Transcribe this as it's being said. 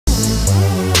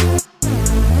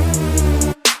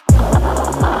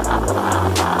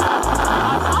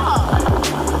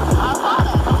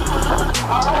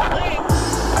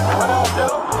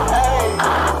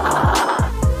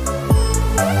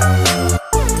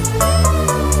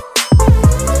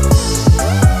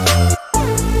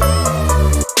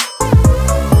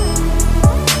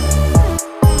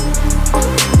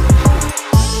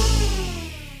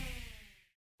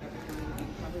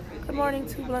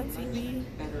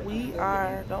We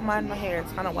are, don't mind my hair,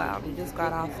 it's kind of wild. We just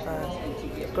got off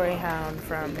the Greyhound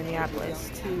from Minneapolis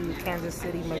to Kansas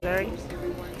City, Missouri.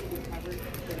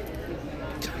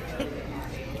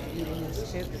 Eating these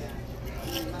chips.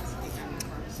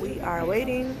 We are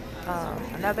waiting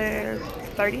another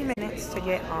 30 minutes to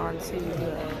get on to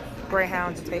the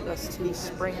Greyhound to take us to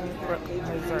Springbrook,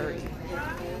 Missouri.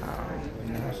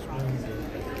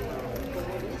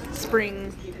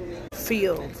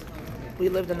 Springfield. We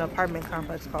lived in an apartment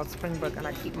complex called Springbrook, and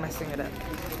I keep messing it up.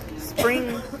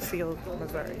 Springfield,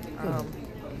 Missouri.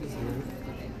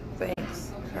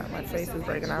 Thanks. My face is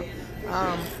breaking out.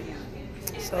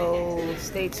 So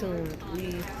stay tuned.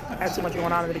 We had too much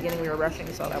going on in the beginning. We were rushing,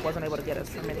 so I wasn't able to get us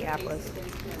from Minneapolis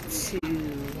to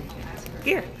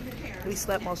here. We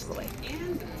slept most of the way.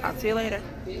 Talk to you later.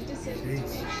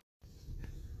 Peace.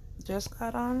 Just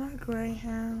got on our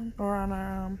Greyhound, or on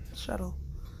our shuttle.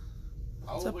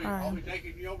 I'll be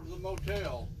taking you over to the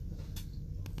motel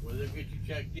where they'll get you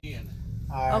checked in.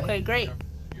 Okay, great.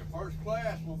 Your first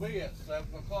class will be at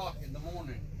 7 o'clock in the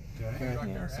morning. Okay.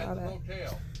 Right there at the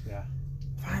motel. Yeah.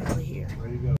 Finally here. Where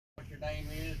you go? What your name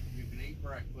is, you can eat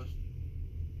breakfast.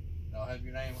 I'll have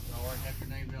your name, I already have your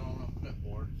name down on the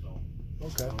clipboard, so.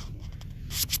 Okay.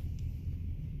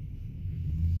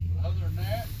 But other than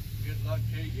that, good luck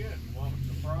to you and welcome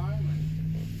to Prime,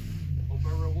 and hope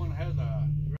everyone has a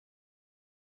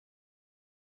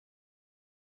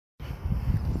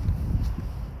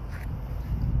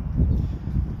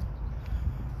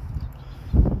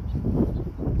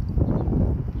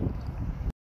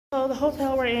So the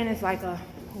hotel we're in is like a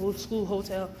old school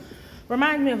hotel.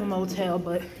 Reminds me of a motel,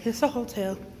 but it's a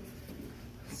hotel.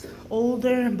 It's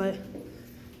older, but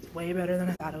it's way better than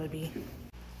I thought it would be.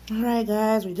 All right,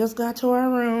 guys, we just got to our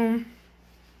room.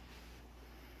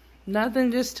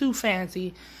 Nothing just too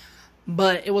fancy,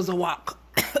 but it was a walk.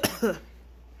 This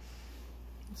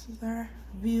is our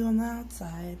view on the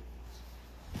outside.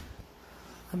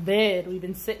 A bed. We've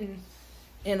been sitting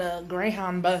in a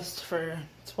Greyhound bus for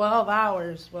 12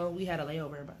 hours. Well, we had a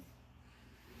layover, but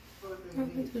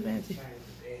nothing too fancy.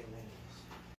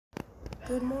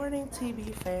 Good morning,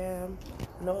 TV fam.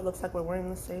 I know it looks like we're wearing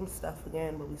the same stuff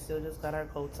again, but we still just got our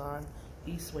coats on.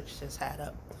 D-Switch just had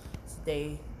up. It's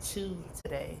day 2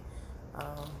 today.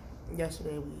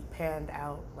 Yesterday we panned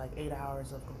out like 8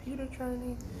 hours of computer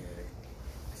training. Yeah,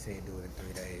 they say do it in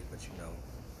 3 days, but you know,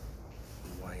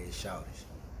 we want to get shortish.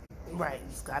 Right,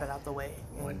 just got it out the way.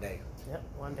 One day. Yep,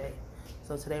 one day.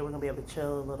 So today we're going to be able to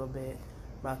chill a little bit.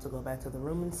 About to go back to the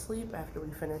room and sleep after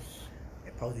we finish.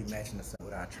 They're supposed to be matching us up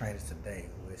with our trainers today.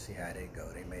 We'll see how they go.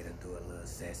 They made us do a little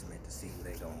assessment to see who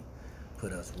they going to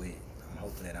put us with. I'm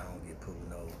hoping that I don't get put with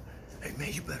no, hey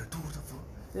man, you better do something.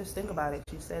 Just think about it.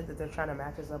 She said that they're trying to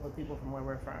match us up with people from where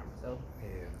we're from. So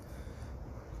yeah,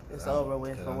 it's over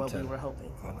with for what we were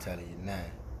hoping for. I'm telling you now,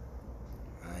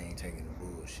 I ain't taking the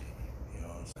bullshit. You know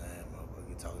what I'm saying?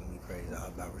 Motherfucker talking to me crazy. All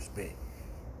about respect.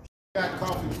 Got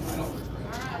coffee.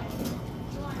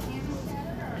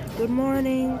 Good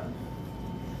morning,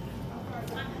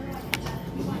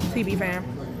 TV fam.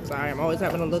 Sorry, I'm always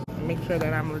having to look and make sure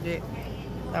that I'm legit.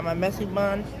 Got my messy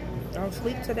bun on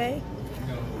sleep today.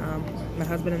 My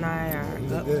husband and I are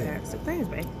up at 6 days,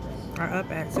 babe. Are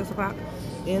up at 6 o'clock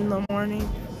in the morning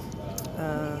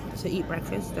to eat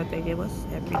breakfast that they give us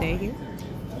every day here.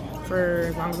 For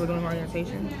as long as we're doing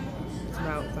orientation, it's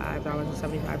about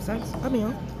 $5.75 a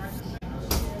meal.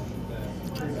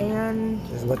 And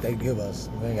this is what they give us.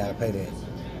 We ain't gotta pay that.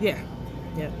 Yeah.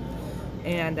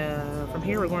 And from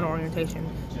here we're going to orientation.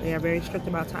 They are very strict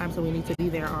about time, so we need to be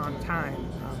there on time.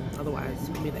 Otherwise, it's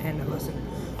gonna be the end of us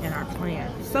and our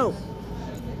plan. So,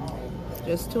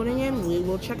 just tuning in. We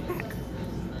will check back.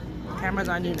 Camera's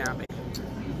on you now, babe.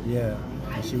 Yeah,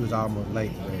 and she was almost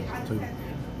late today too.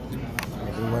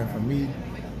 If it weren't for me,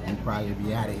 we'd probably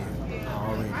be out of here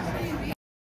already.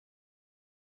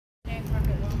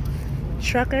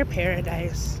 Trucker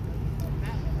paradise.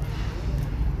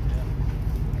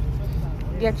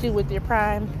 Get you with your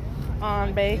Prime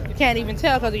on, babe. You can't even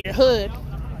tell because of your hood.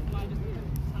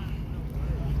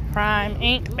 Prime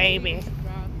Inc., baby.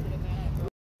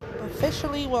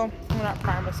 Officially, well, we're not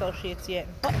Prime Associates yet,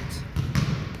 but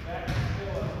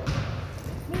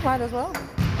we might as well.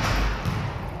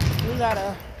 We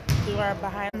gotta do our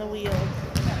behind the wheel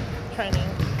training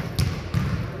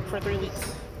for 3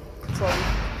 weeks before we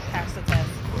pass the test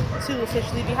to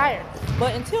officially be hired.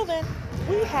 But until then,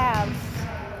 we have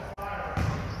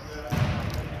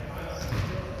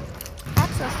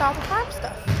access to all the farm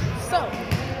stuff. So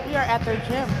we are at their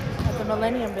gym at the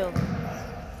Millennium Building.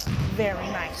 Very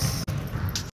nice.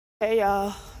 Hey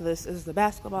y'all, this is the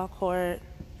basketball court.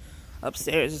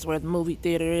 Upstairs is where the movie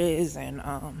theater is, and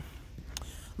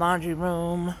laundry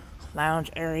room,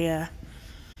 lounge area.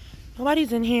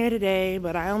 Nobody's in here today,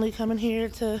 but I only come in here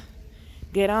to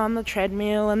get on the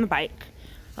treadmill and the bike.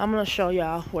 I'm gonna show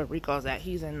y'all where Rico's at.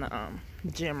 He's in the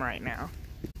gym right now.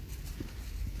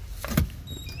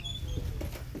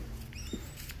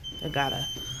 They got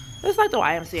it's like the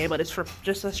YMCA, but it's for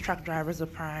just us truck drivers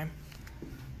of Prime.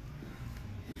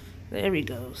 There he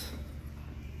goes.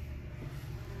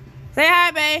 Say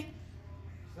hi, babe.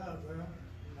 What's up, bro?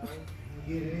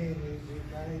 You get it in, you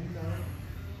know.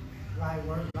 Light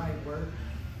work.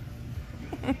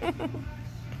 What you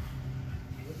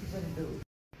finna do?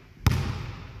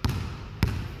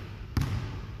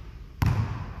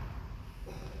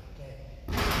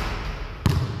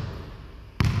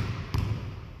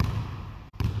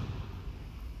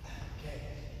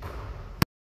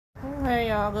 Hey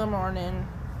y'all, good morning.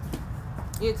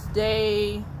 It's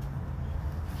day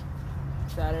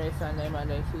Saturday, Sunday,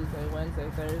 Monday, Tuesday, Wednesday,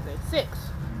 Thursday, 6.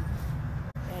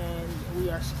 And we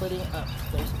are splitting up.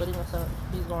 They're splitting us up.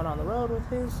 He's going on the road with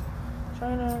his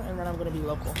trainer, and then I'm gonna be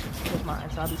local with mine.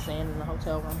 So I'll be staying in the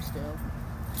hotel room still.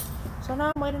 So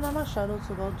now I'm waiting on my shuttle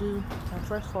to go do my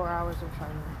first 4 hours of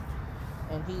training.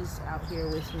 And he's out here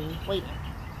with me waiting.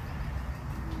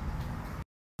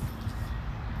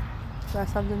 Got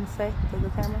something to say to the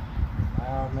camera?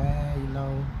 Oh man, you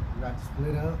know, we got to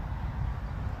split up.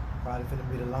 Probably finna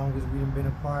be the longest we done been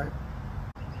apart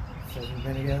since we've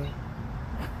been together.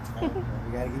 We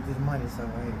gotta get this money, so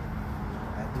hey,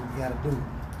 gotta do what we gotta do.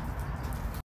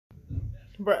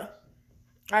 Bruh,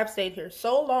 I've stayed here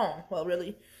so long. Well,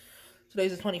 really,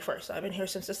 today's the 21st. So I've been here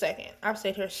since the 2nd. I've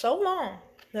stayed here so long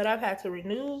that I've had to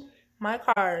renew my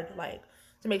card, like,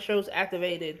 to make sure it was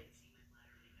activated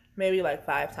maybe like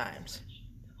 5 times.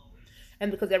 And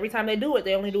because every time they do it,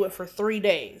 they only do it for 3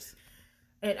 days.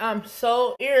 And I'm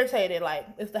so irritated. Like,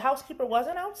 if the housekeeper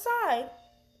wasn't outside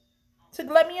to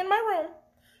let me in my room,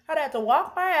 I'd have to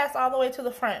walk my ass all the way to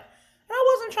the front. And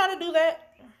I wasn't trying to do that.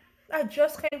 I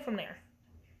just came from there.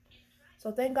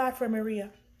 So thank God for Maria.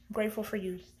 I'm grateful for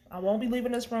you. I won't be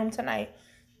leaving this room tonight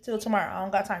till tomorrow. I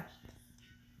don't got time.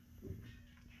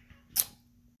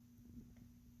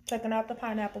 Checking out the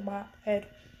pineapple head.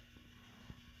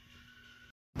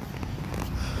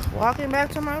 Walking back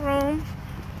to my room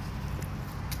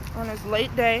on this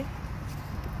late day.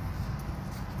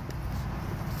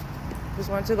 Just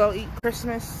went to go eat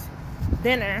Christmas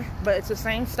dinner, but it's the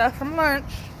same stuff from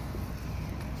lunch.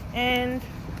 And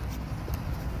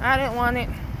I didn't want it.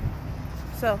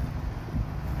 So,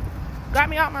 got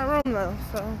me out my room though,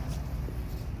 so.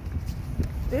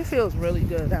 It feels really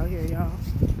good out here, y'all.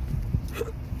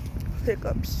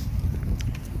 Hiccups.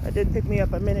 I did pick me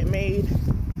up a Minute Maid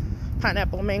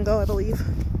pineapple mango, I believe.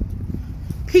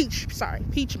 Peach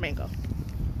mango.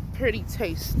 Pretty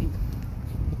tasty.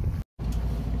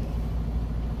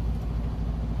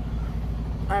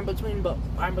 I'm between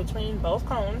both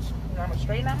cones, and I'm gonna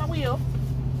straighten out my wheel.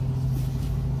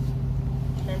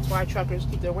 That's why truckers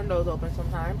keep their windows open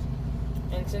sometimes.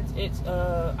 And since it's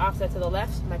offset to the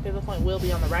left, my pivot point will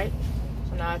be on the right.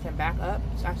 So now I can back up.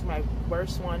 It's actually my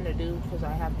worst one to do because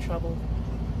I have trouble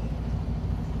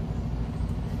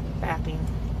backing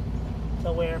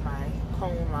to where my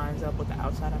cone lines up with the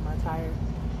outside of my tire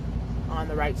on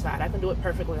the right side. I can do it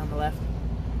perfectly on the left.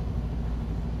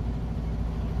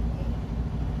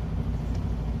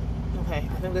 Okay,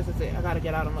 I think this is it. I gotta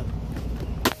get out and look.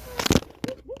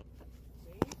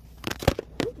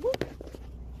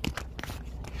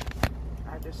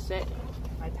 I just set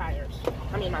my tires.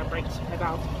 I mean my brakes. My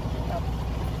valves.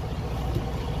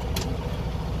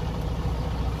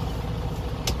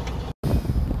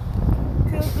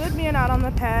 Feels good being out on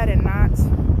the pad and not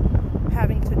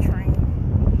having to train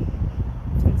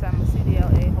since I'm a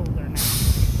CDLA holder now.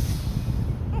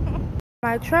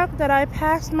 My truck that I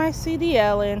passed my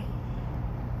CDL in.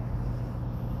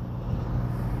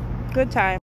 Good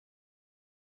time.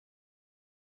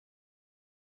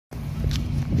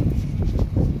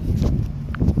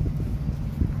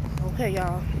 Okay,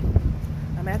 y'all.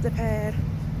 I'm at the pad.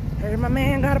 Heard my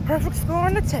man got a perfect score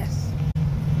on the test.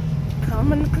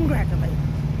 Come and congratulate.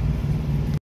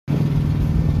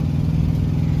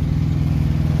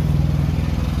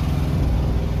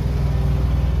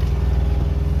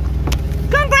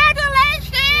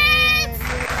 Congratulations!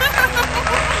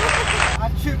 I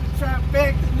tripped the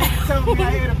trifecta. Nigga told me I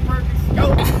had a perfect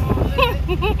scope.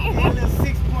 Had a little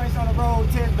 6 points on the road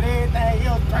test, but everything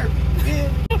else perfect.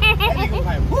 That nigga was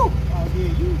like, whoo! Oh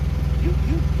yeah, you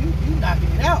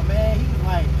knocking it out, man. He was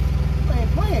like, you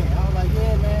ain't playing. I was like,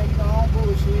 yeah, man, you know, I don't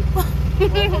bullshit.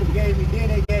 Then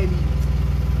they gave me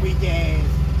weak ass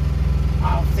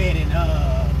offsetting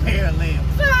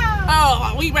parallels.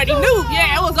 Oh, we already knew.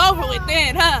 Yeah, it was over with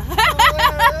then, huh?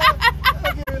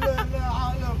 I'll give you a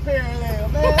little parallel,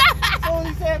 man. So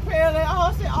he said parallel,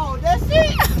 I said, oh, that's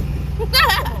it. Come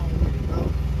on, bro.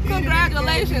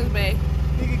 Congratulations, babe.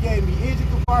 Nigga gave me engine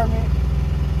compartment,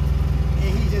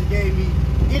 and he just gave me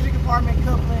engine compartment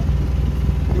coupling.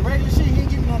 The regular shit, he didn't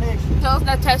give me none extra. So it's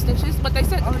not testing shit, but they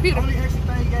said the computer. Only extra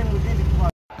thing he gave me was engine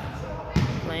compartment.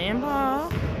 Playing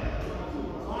ball.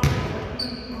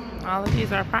 All of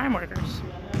these are prime workers.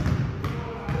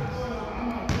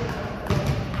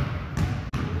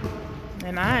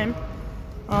 And I'm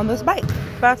on this bike,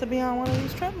 about to be on one of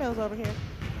these treadmills over here.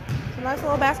 It's a nice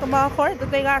little basketball court that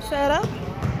they got set up.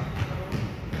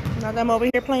 Now I'm over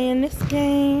here playing this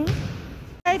game.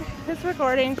 Right, it's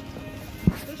recording.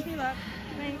 Wish me luck.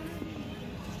 Thanks.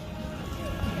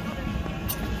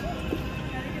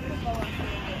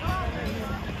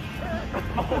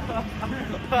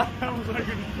 I was like,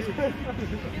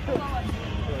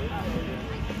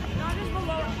 Not just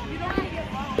below. You don't want to get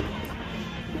low.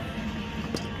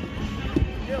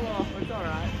 get off, it's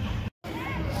alright.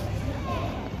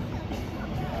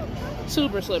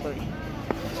 Super slippery.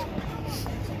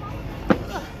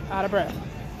 Out of breath.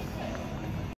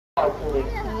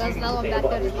 There's no one back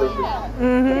there to stand out.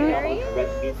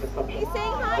 He's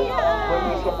saying hi.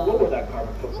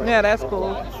 Yeah, that's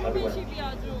cool.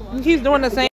 He's doing the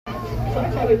same.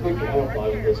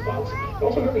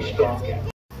 Also very strong cat.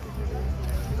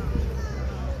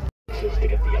 To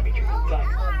get the yummy treat.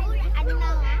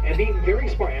 And being very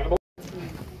smart animal.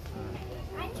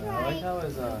 I like how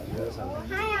his nose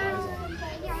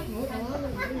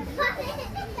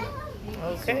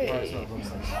Okay.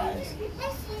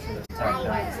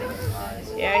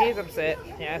 Yeah, he's upset.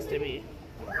 He has to be.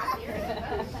 Work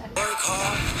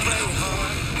hard, play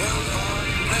hard,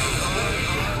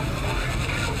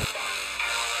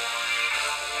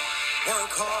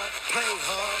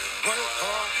 work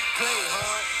hard, play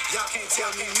hard. Y'all can't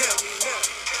tell me nothing.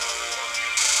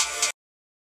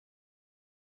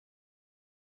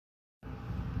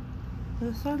 The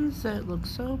sunset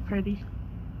looks so pretty.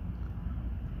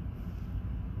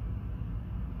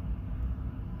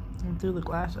 And through the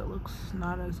glass it looks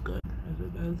not as good as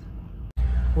it does.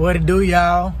 What it do,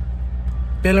 y'all?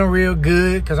 Feeling real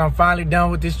good because I'm finally done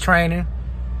with this training.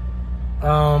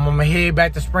 I'm gonna head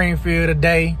back to Springfield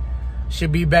today.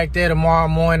 Should be back there tomorrow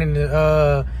morning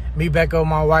to meet back up with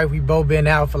my wife. We both been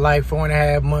out for like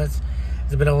 4.5 months.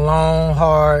 It's been a long,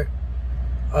 hard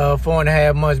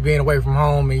 4.5 months being away from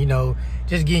home and, you know,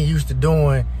 just getting used to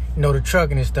doing, you know, the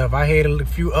trucking and stuff. I had a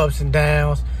few ups and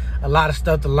downs, a lot of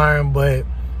stuff to learn, but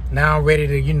now I'm ready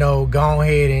to, you know, go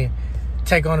ahead and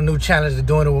take on a new challenge of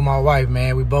doing it with my wife,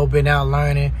 man. We both been out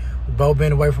learning. We both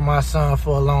been away from my son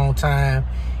for a long time.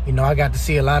 You know, I got to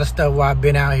see a lot of stuff while I've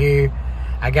been out here.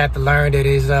 I got to learn that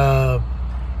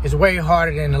it's way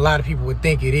harder than a lot of people would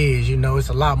think it is. You know, it's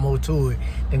a lot more to it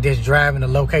than just driving to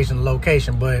location to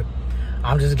location. But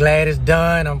I'm just glad it's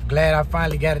done. I'm glad I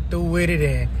finally got it through with it.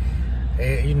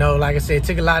 And, you know, like I said, it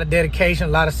took a lot of dedication,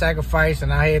 a lot of sacrifice,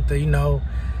 and I had to, you know,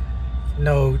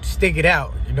 stick it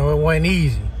out. You know, it wasn't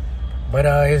easy. But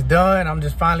it's done. I'm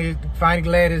just finally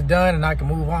glad it's done and I can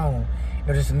move on. You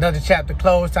know, just another chapter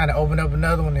closed, trying to open up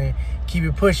another one and keep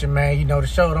it pushing, man. You know, the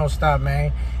show don't stop,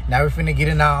 man. Now we're finna get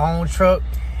in our own truck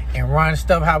and run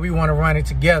stuff how we want to run it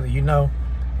together, you know,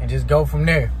 and just go from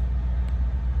there.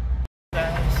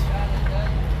 Guys,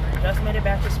 just made it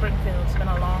back to Springfield. It's been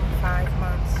a long 5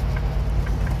 months.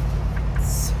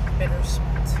 It's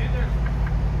bittersweet.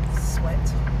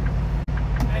 Sweat.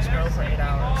 This girl for 8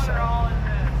 hours, so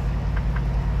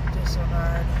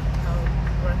disregard how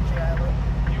grungy I look.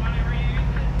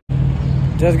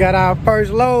 Just got our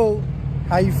first load.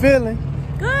 How you feeling?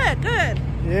 Good, good.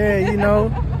 Yeah, you know.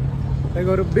 There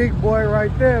go the big boy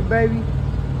right there, baby.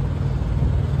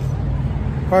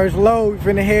 First load, we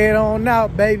finna head on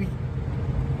out, baby.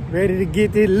 Ready to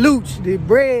get this loot, this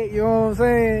bread, you know what I'm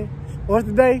saying? What's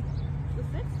the day? The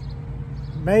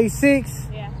 6th? May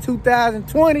 6th, Yeah.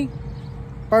 2020.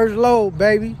 First load,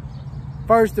 baby.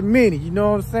 First of many, you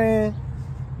know what I'm saying?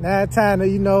 Now it's time to,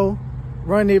 you know,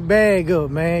 run that bag up,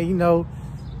 man. You know,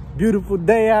 beautiful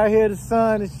day out here. The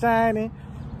sun is shining.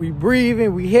 We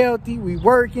breathing, we healthy, we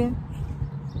working.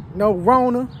 No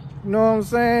Rona, you know what I'm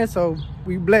saying? So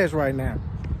we blessed right now.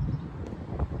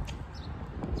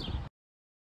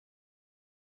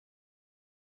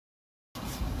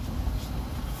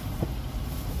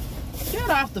 Get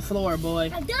off the floor,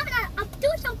 boy. I'm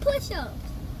doing some push-ups.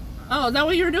 Oh, is that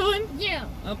what you were doing? Yeah.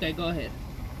 Okay, go ahead.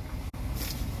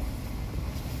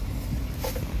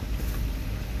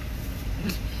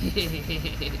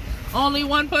 Only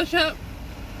one push-up?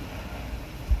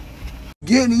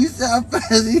 Getting, you see how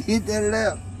fast he hit that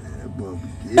lap? That boy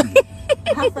be getting it.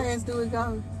 How fast do it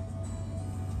go?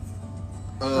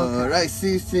 Like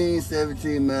 16,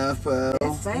 17 miles per hour.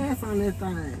 That's fast on that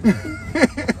thing.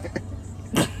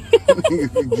 Nigga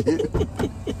forget it.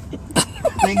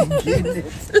 Nigga getting it.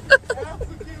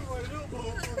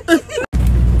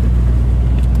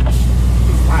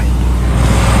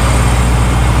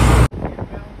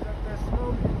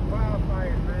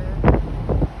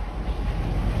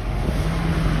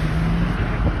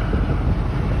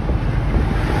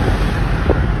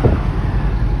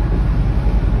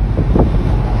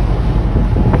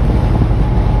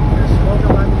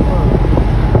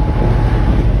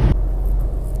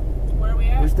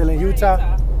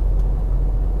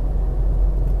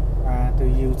 Riding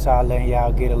through Utah, letting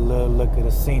y'all get a little look at the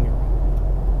scenery.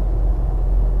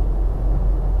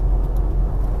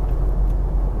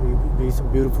 Be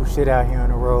some beautiful shit out here on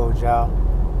the road, y'all.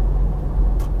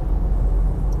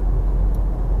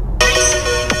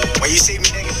 When you see me,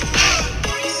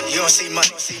 nigga, you don't see money.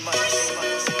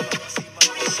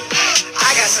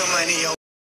 I got some money, yo.